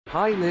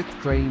Lift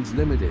Cranes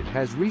Ltd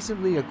has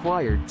recently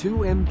acquired two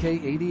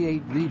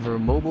MK88 Liebherr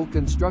mobile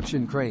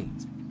construction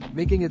cranes,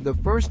 making it the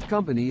first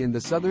company in the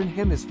Southern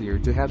Hemisphere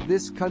to have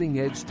this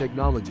cutting-edge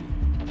technology.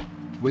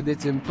 With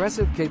its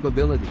impressive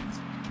capabilities,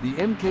 the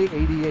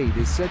MK88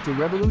 is set to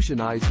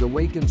revolutionize the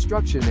way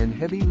construction and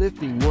heavy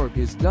lifting work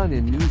is done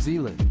in New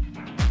Zealand.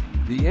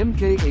 The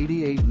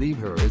MK88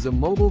 Liebherr is a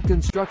mobile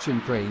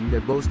construction crane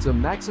that boasts a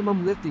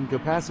maximum lifting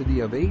capacity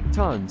of 8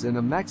 tons and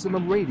a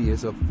maximum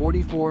radius of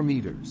 44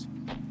 meters.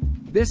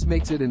 This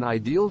makes it an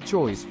ideal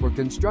choice for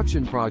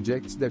construction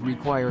projects that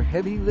require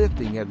heavy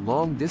lifting at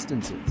long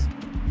distances.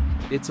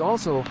 It's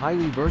also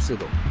highly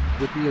versatile,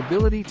 with the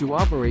ability to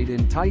operate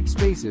in tight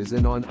spaces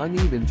and on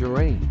uneven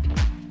terrain.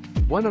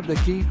 One of the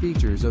key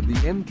features of the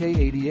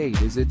MK88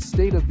 is its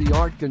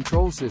state-of-the-art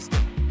control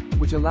system,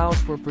 which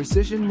allows for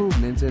precision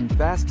movements and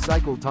fast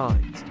cycle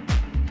times.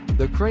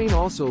 The crane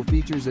also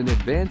features an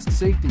advanced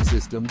safety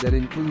system that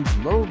includes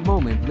load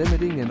moment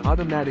limiting and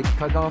automatic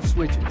cut-off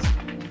switches,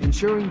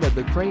 ensuring that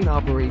the crane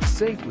operates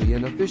safely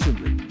and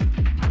efficiently.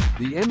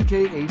 The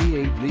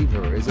MK88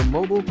 Liebherr is a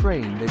mobile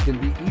crane that can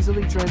be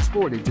easily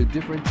transported to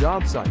different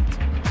job sites,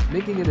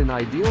 making it an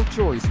ideal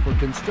choice for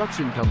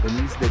construction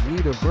companies that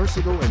need a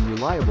versatile and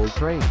reliable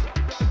crane.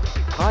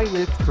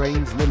 Lift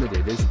Cranes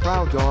Ltd is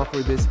proud to offer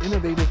this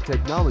innovative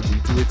technology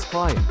to its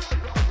clients,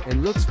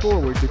 and looks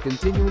forward to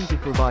continuing to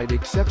provide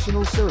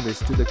exceptional service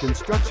to the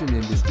construction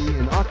industry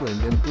in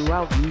Auckland and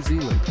throughout New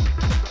Zealand.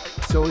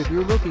 So if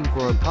you're looking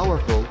for a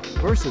powerful,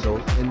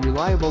 versatile, and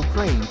reliable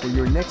crane for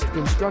your next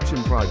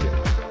construction project,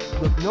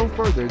 look no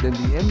further than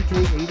the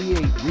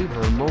MK88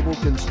 Liebherr mobile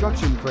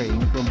construction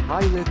crane from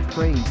Lift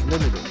Cranes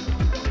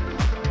Ltd.